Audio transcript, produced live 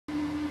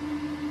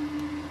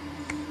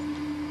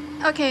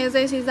Okay,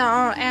 this is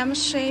our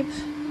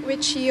Emshape,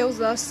 which uses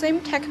the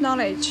same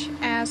technology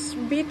as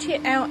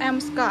BTL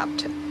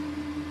Emsculpt.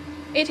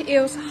 It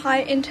uses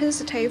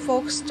high-intensity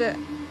focused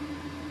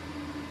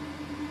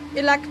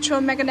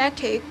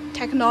electro-magnetic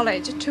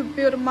technology to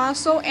build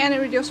muscle and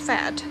reduce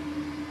fat.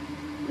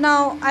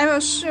 Now I will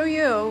show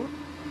you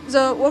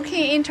the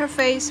working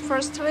interface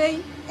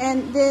firstly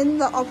and then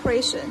the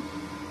operation.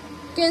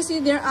 You can see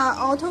there are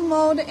auto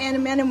mode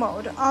and manual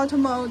mode. Auto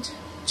mode,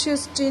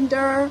 choose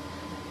gender,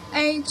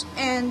 age,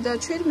 and the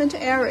treatment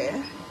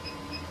area.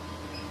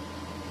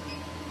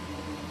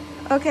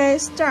 Okay,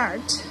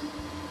 start.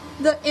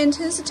 The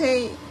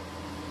intensity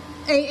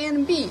A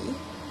and B.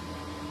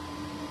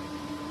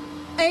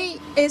 A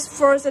is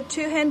for the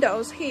two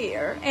handles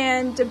here,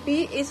 and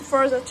B is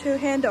for the two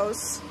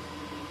handles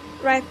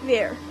right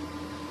there.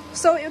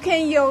 So you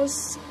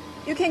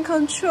can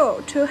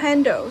control two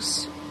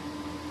handles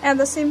at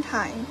the same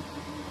time,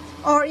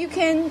 or you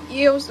can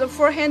use the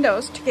four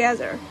handles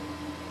together.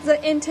 The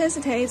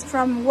intensity is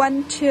from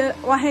 1 to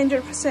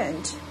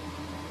 100%.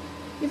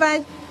 If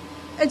I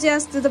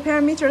adjust the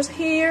parameters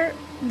here,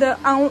 the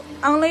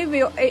only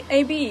will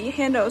AB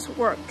handles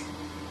work.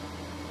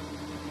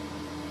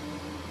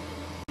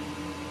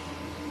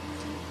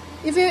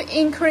 If you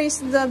increase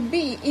the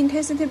B,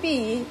 intensity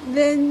B,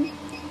 then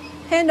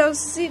handle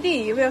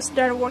CD will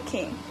start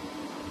working.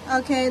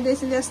 Okay,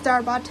 this is the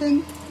start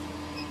button.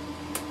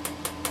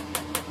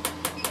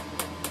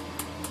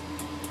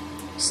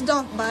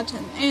 Stop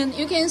button, and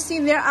you can see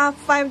there are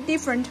 5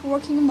 different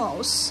working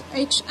modes.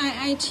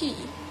 HIIT.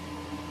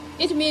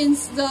 It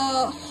means the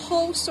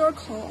whole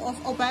circle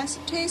of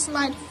obesity,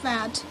 slight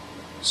fat,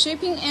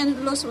 shaping,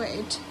 and lose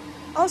weight.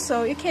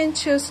 Also, you can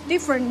choose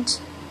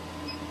different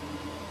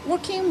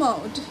working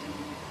mode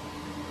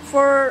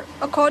for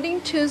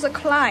according to the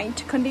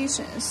client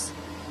conditions.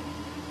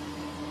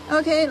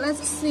 Okay,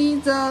 let's see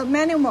the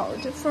manual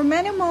mode. For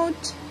manual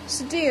mode,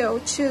 still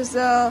choose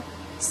the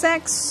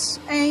sex,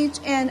 age,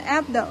 and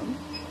abdomen.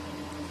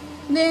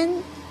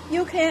 Then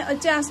you can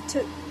adjust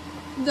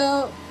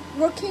the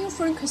working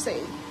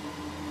frequency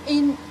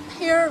in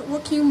pair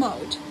working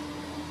mode.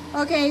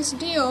 Okay,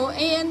 still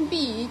A and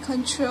B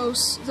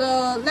controls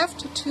the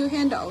left two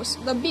handles,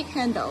 the big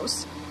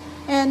handles,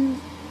 and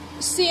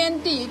C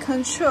and D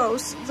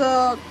controls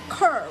the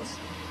curve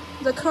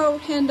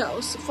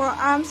handles for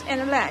arms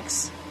and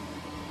legs.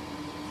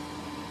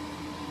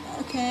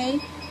 Okay.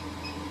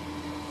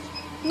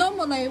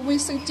 Normally, we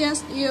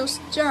suggest you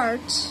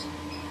start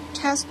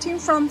testing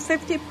from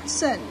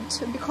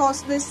 50%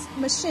 because this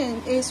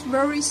machine is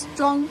very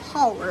strong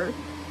power,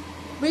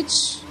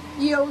 which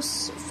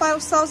uses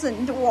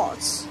 5,000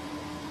 watts.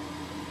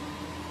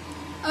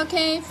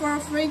 Okay, for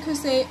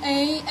frequency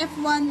A,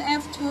 F1,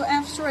 F2,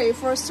 F3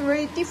 for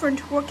 3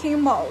 different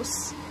working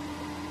modes.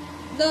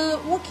 The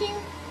working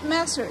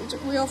method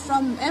will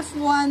from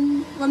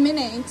F1 1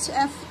 minute,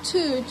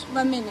 F2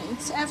 1 minute,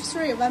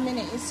 F3 1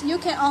 minute. You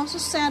can also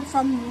set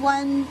from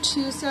 1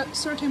 to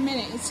 30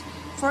 minutes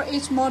for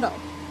each model,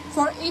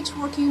 for each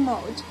working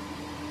mode.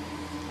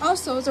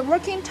 Also, the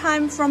working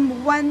time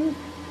from 1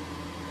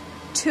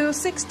 to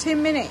 60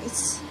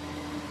 minutes.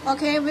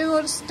 Okay, we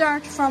will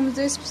start from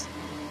these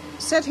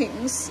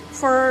settings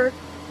for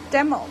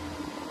demo.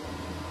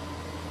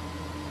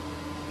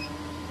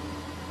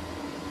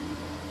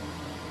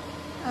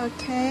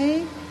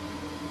 Okay,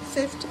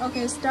 50.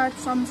 Okay, start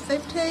from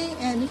 50,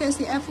 and you can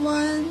see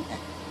F1,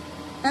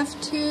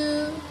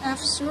 F2,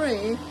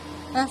 F3,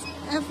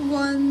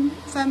 F1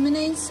 5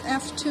 minutes,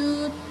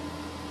 F2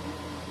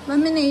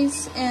 1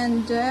 minute,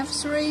 and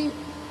F3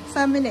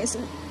 5 minutes.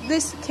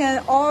 This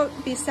can all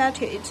be set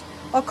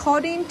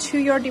according to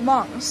your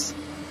demands.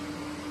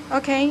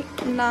 Okay,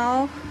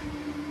 now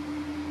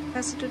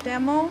let's do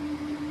demo.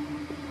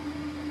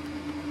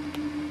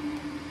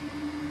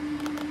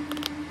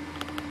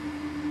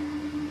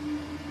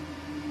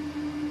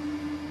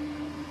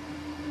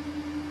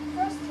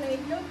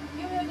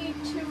 You will need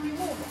to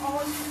remove all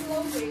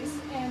clothes,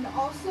 and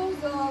also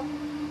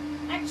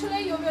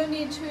you will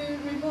need to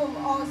remove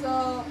all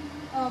the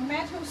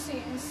metal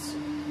things,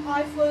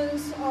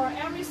 iPhones, or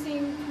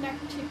everything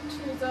connected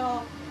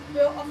to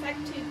will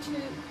affect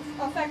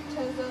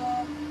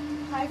the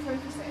high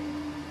frequency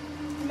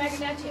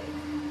magnetic.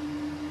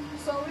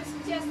 So we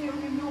suggest you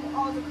remove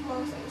all the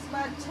clothes,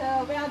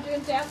 but we are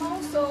doing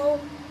demo, so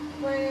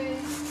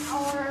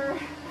our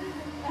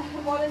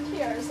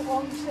volunteers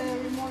won't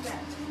remove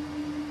that.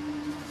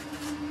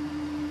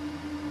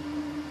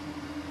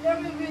 There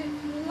will be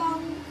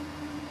long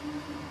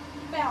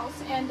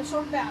belts and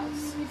short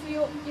belts.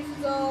 If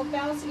the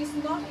belt is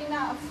not long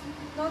enough,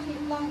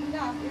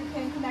 you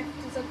can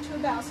connect the two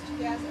belts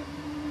together.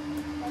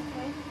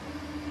 Okay.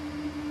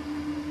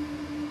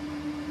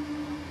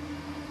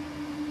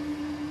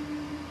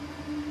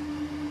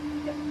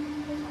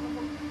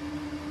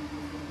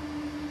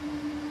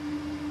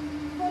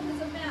 Put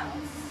the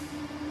belts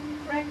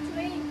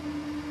correctly,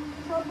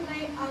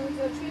 properly on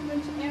the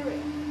treatment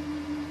area,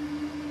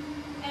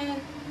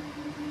 and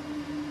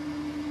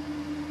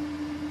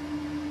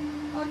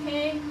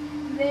okay,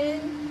 then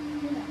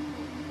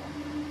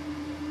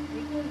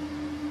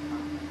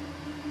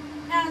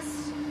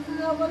as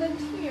the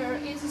volunteer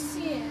is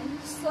seen,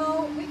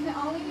 so we can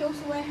only use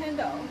one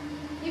handle.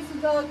 If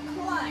the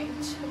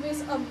client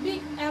with a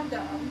big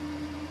abdomen,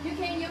 you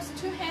can use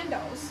two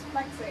handles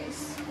like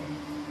this.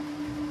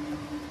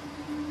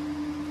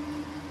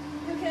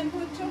 You can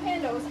put two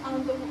handles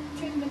on the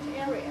treatment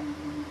area.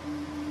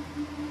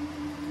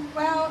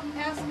 Well,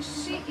 as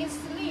she is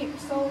slim,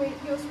 so we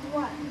use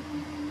one.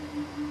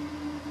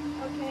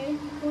 Okay,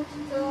 put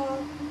the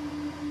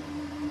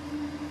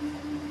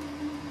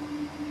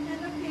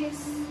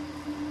handpiece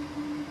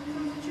to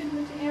the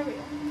treatment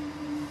area.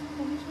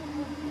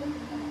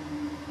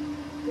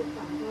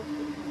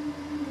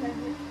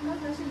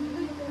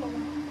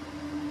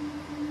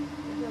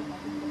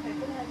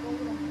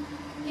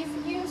 If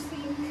you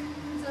think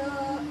the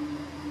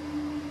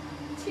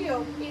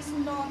tube is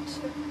not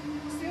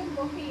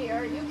suitable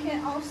here, you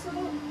can also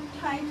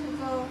tie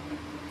the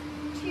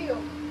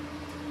tube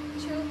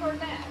to her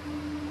neck.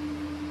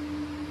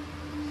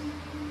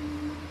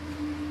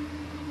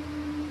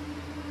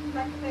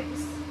 Like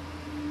this.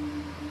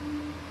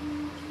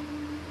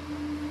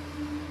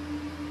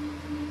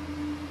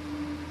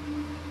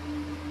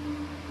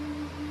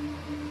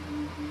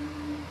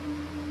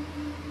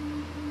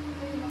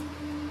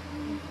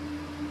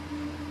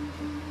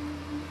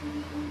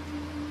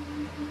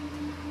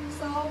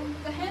 So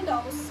the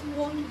handles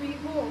won't be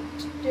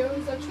moved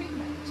during the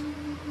treatment.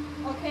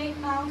 Okay,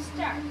 now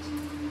start.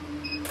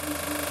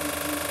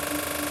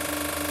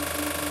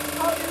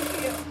 How do you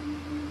feel?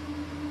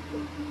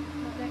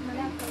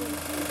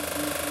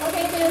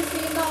 Okay, you can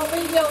see now we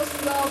use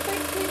the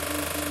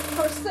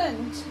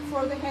 50%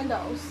 for the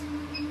handles.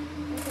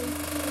 Okay.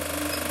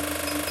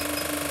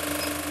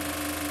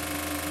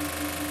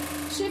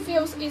 She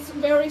feels it's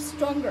very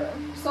stronger,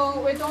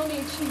 so we don't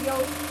need to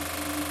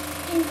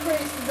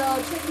increase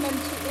the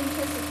treatment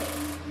intensity.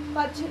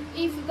 But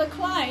if the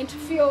client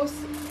feels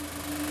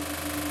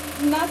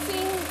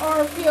nothing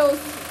or feels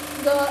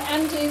the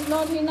energy is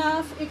not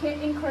enough, you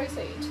can increase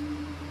it.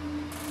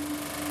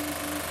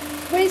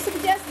 We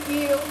suggest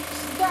you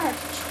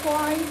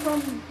try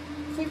from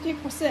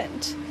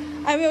 50%.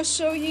 I will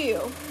show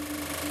you.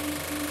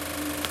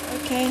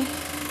 Okay.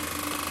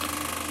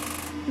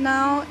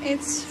 Now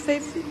it's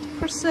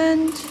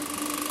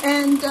 50%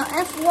 and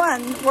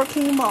F1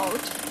 working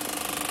mode.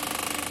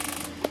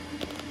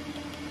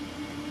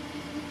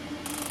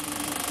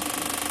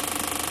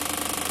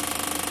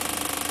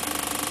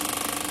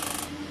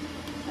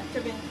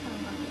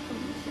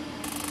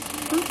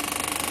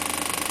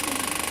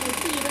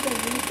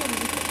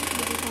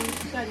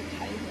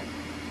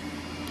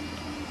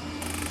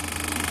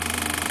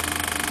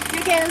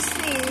 You can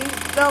see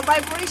the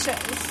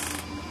vibrations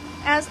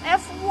as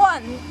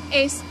F1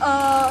 is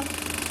a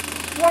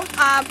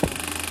warm-up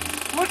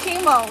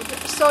working mode,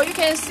 so you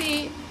can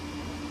see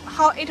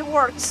how it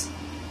works.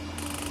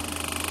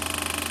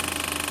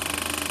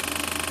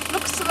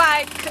 Looks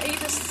like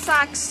it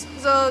sucks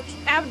the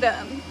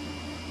abdomen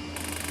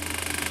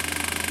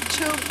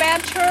to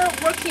better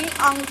working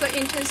on the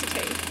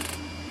intensity.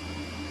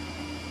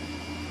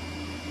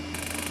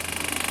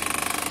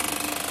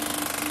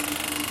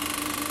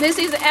 This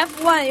is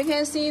F1. You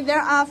can see there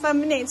are 5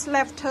 minutes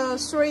left,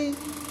 3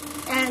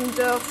 and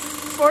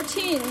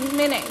 14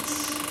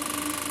 minutes.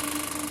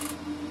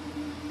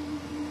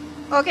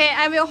 Okay,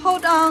 I will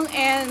hold on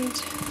and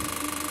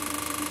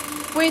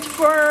wait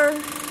for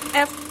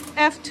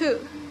F2.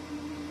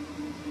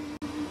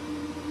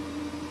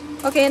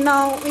 Okay,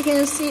 now we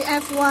can see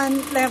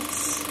F1 left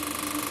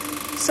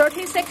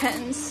 30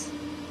 seconds.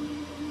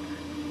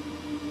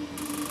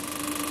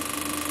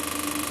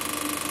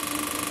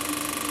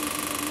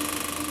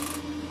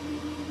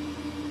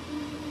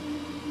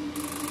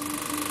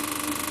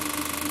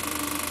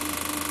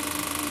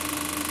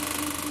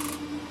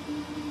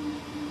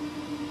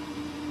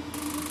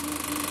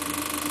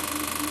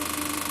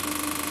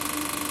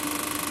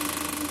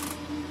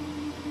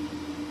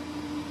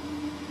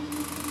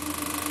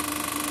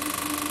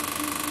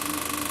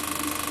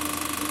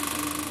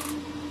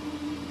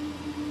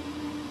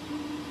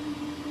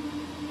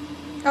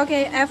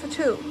 Okay,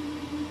 F2.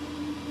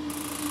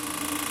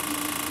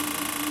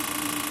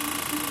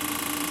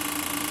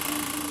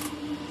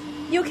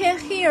 You can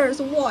hear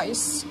the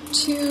voice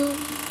to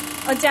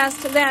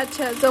adjust that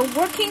the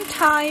working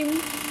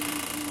time,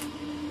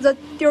 the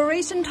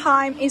duration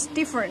time is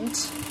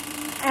different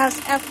as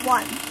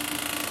F1.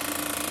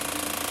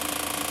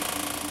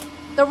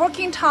 The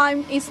working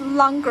time is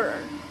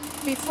longer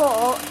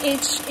before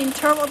each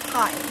interval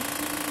time.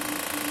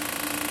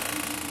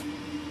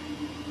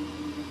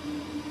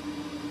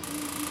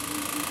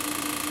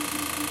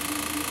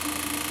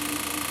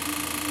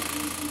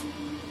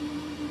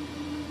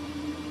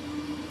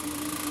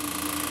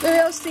 We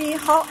will see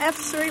how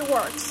F3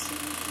 works.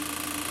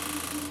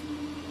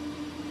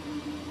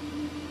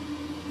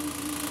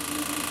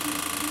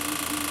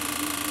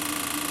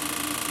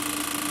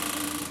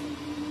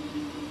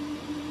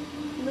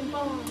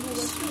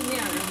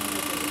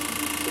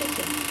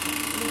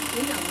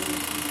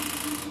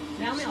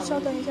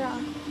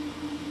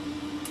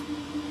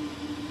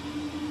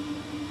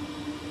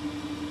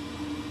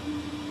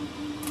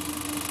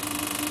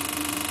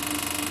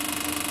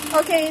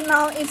 Okay,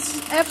 now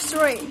it's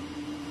F3.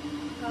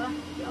 好了，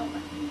要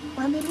吧。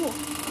我还没录。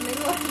没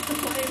录，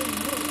我也没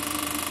录。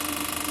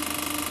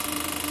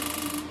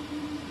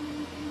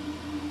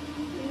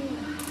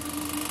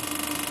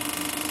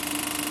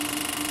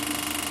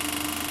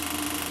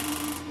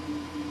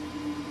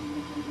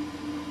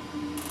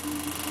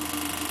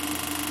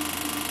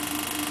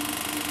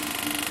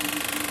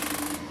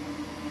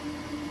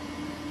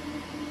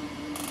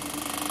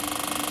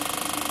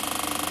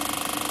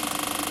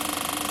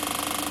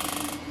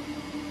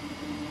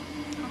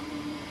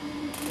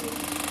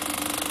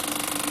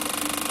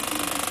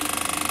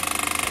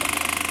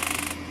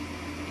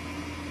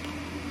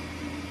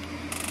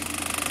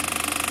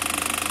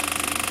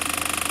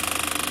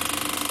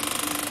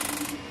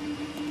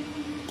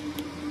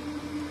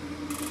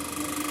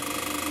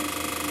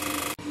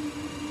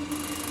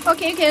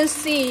Okay, you can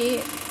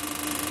see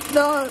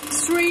the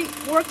 3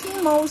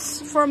 working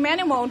modes. For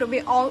manual mode,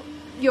 we all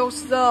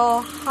use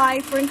the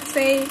high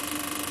frequency.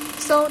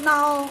 So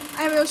now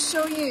I will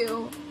show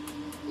you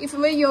if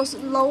we use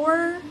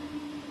lower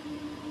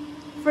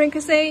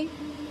frequency,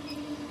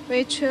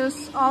 we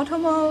choose auto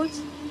mode.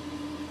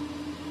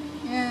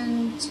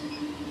 And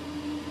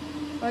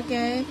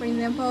okay, for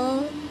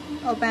example,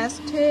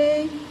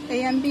 opacity,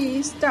 A and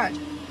B, start.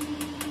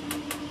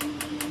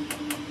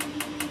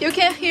 You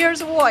can hear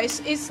the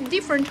voice, it's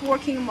different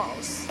working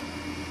modes.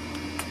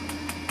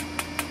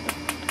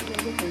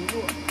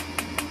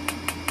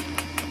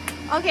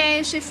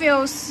 Okay, she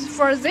feels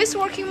for this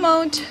working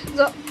mode,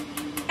 the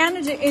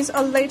energy is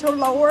a little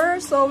lower,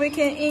 so we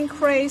can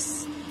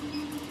increase.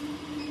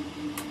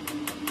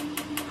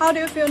 How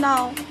do you feel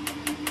now?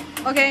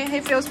 Okay, he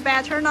feels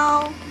better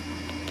now.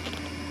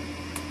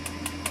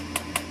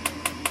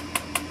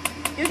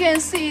 You can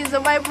see the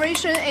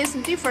vibration is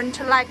different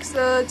like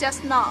the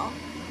just now.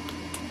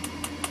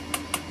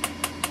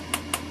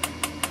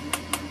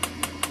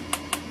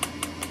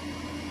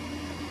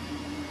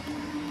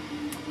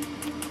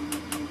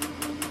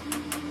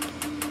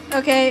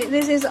 Okay,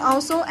 this is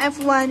also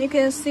F1. You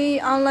can see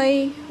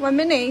only 1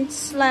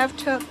 minute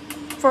left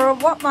for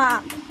warm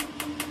up.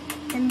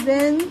 And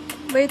then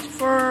wait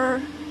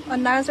for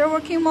another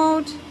working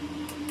mode.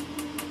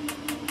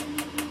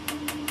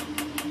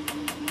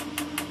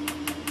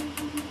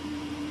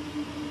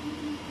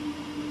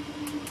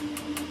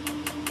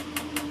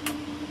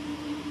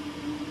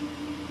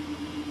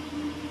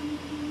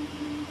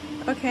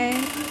 Okay.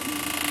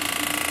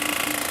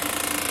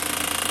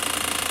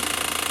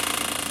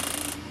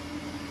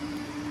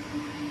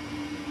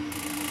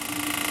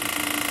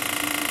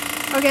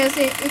 Okay,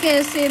 you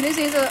can see this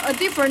is a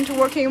different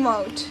working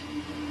mode.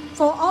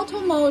 For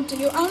auto mode,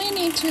 you only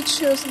need to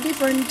choose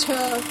different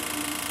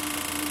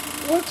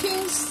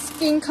working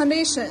skin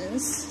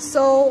conditions.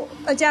 So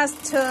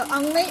adjust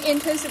only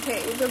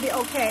intensity will be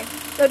okay.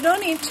 You don't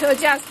need to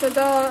adjust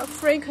the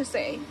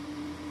frequency.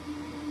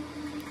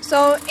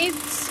 So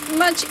it's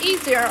much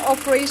easier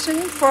operation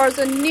for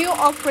the new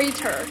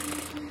operator.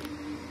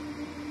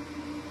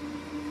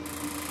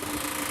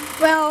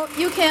 Well,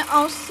 you can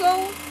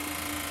also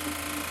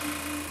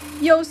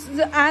use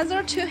the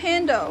other 2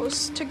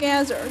 handles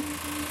together.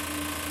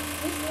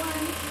 This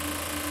one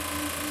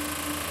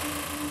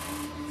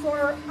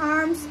for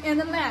arms and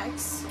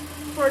legs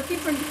for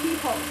different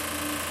people.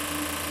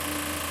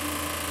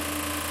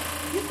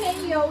 You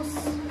can use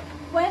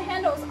 1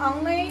 handles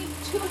only,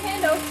 2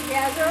 handles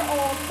together,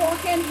 or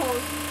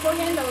 4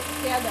 handles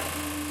together.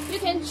 You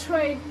can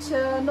treat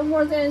no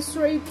more than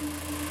 3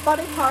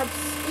 body parts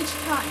each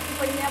time.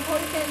 For example,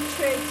 you can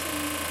treat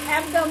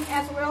abdomen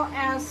as well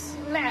as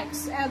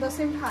legs at the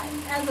same time,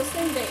 at the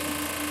same day.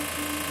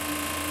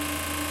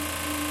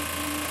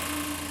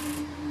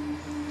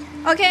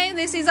 Okay,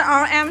 this is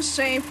our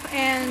Emshape,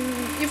 and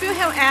if you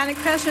have any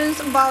questions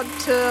about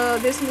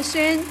this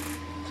machine,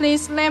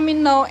 please let me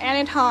know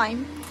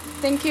anytime.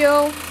 Thank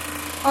you.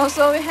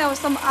 Also, we have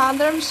some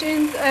other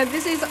machines.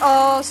 This is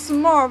a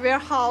small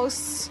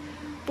warehouse.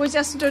 We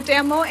just do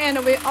demo,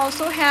 and we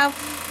also have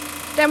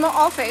demo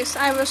office.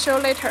 I will show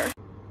later.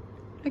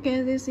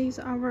 Okay, this is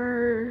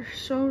our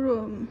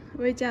showroom.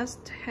 We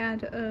just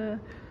had a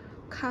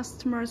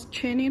customer's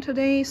training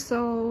today,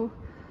 so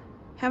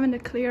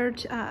haven't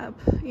cleared up,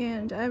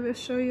 and I will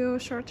show you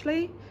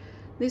shortly.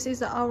 This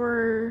is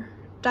our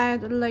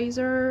diode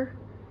laser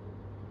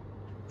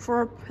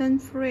for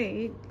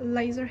pain-free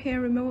laser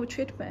hair removal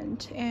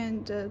treatment,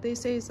 and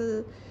this is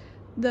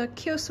the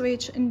Q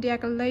switch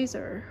index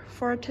laser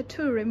for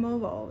tattoo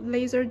removal,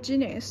 laser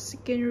genius,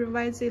 skin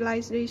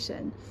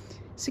revitalization,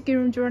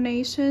 skin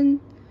rejuvenation,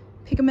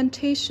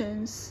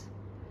 pigmentations,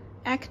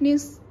 acne.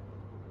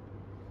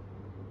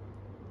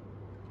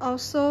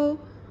 Also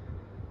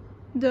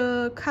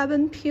the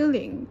carbon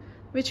peeling,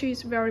 which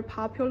is very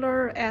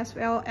popular, as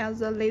well as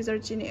the laser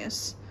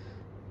genius.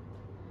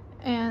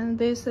 And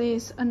this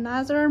is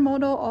another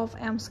model of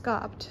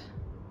Emshape.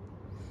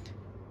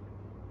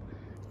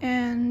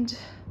 And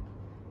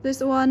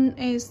this one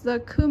is the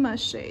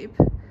Emshape.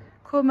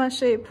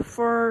 Emshape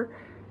for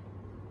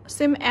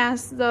same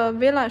as the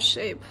Villa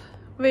shape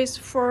with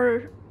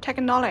for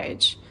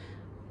technology.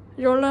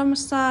 roller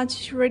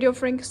massage, radio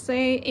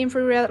frequency,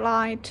 infrared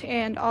light,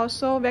 and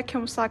also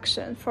vacuum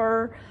suction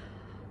for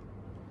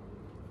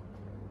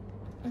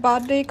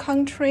body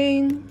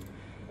contouring,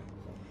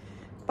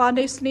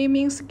 body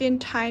slimming, skin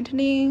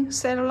tightening,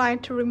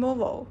 cellulite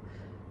removal.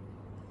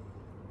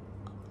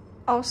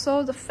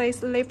 Also the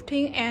face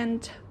lifting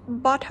and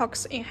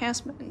Botox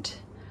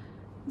enhancement.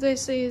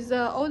 This is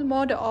the old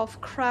model of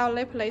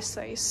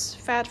cryolipolysis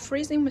fat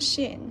freezing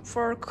machine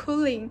for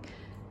cooling,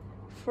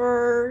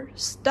 for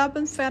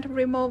stubborn fat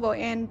removal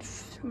and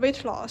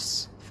weight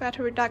loss, fat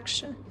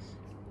reduction.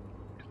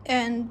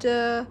 And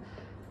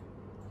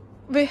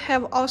we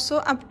have also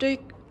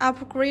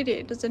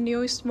upgraded the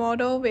newest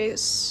model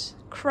with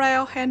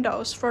cryo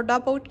handles for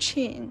double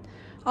chin.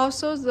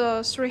 Also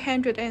the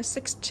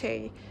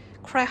 360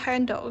 cryo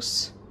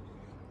handles.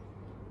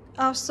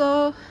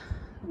 Also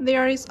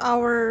there is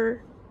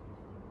our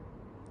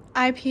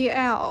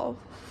IPL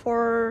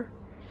for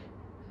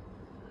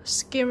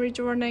skin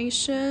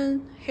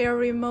rejuvenation, hair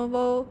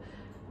removal,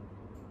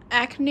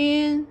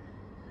 acne,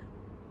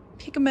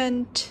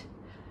 pigment,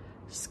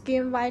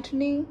 skin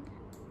whitening,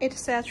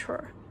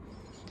 etc.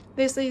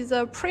 This is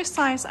a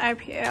precise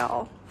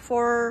IPL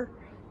for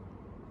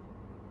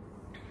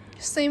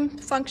same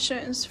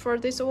functions for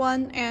this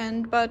one,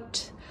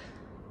 but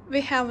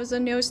we have the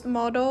newest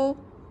model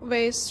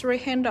with 3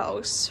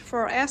 handles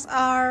for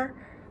SR,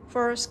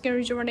 for skin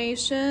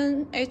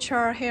rejuvenation,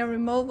 HR hair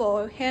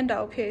removal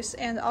handle piece,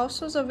 and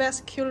also the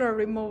vascular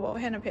removal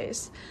handle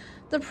piece.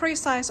 The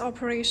precise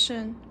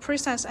IPL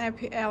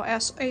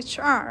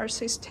SHR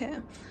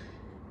system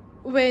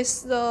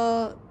with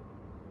the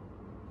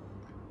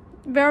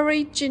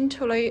very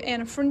gently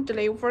and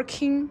friendly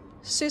working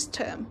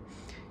system.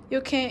 You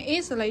can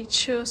easily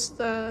choose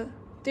the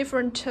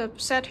different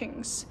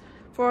settings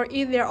for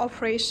either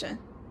operation.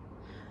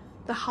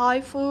 The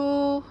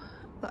HIFEM,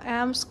 the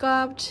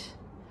Emshape,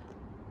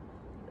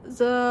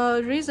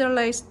 the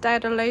razorless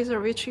dead laser,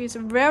 which is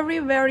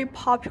very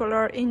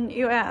popular in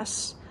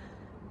US,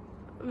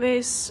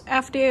 with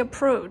FDA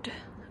approved.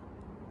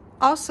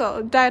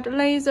 Also dead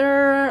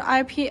laser,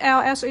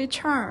 IPL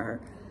SHR,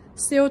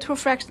 CO2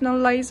 fractional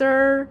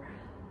laser,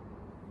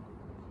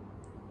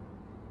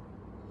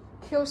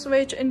 kill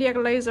switch indirect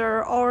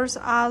laser, or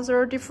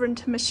other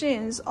different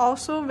machines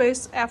also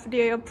with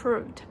FDA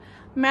approved.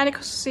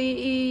 Medical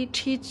CE,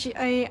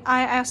 TGA,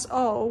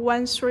 ISO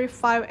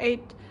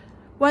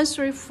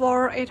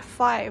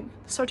 13485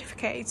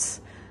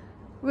 certificates,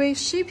 with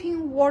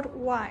shipping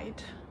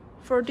worldwide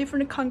for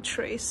different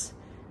countries.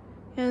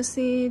 You can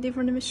see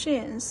different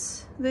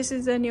machines. This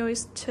is the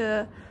newest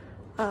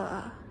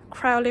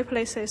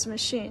cryolipolysis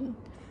machine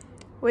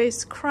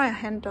with cryo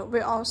handle.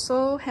 We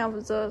also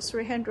have the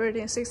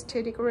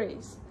 360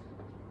 degrees.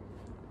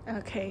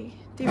 Okay,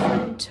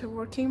 different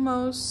working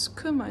modes,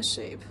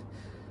 Emshape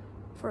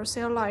for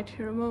cellulite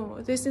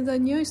removal. This is the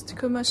newest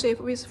Emshape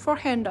with 4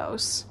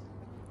 handles.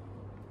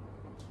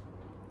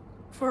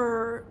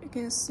 For, you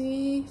can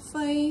see,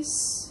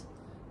 face,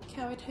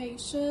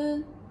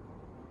 cavitation,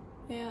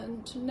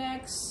 and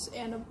necks,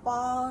 and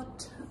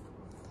butt,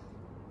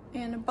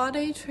 and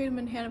body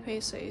treatment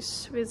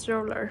handpieces with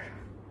roller.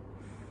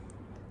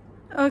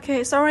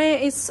 Okay, sorry,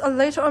 it's a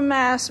little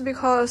mess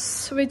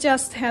because we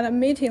just had a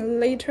meeting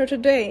later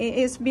today.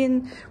 It's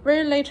been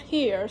very late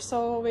here,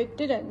 so we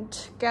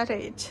didn't get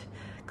it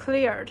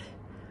cleared.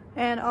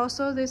 And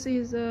also this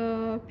is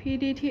a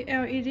PDT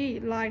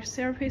LED light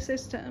therapy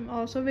system,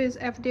 also with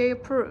FDA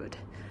approved.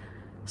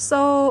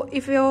 So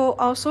if you're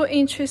also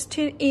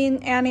interested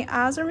in any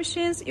other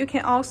machines, you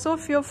can also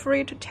feel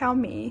free to tell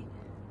me.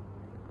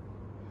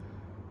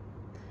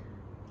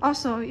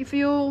 Also, if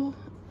you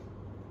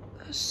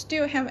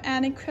still have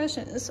any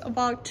questions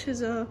about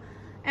the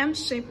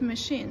Emshape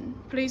machine,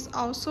 please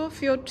also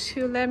feel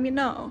to let me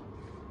know.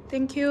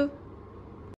 Thank you.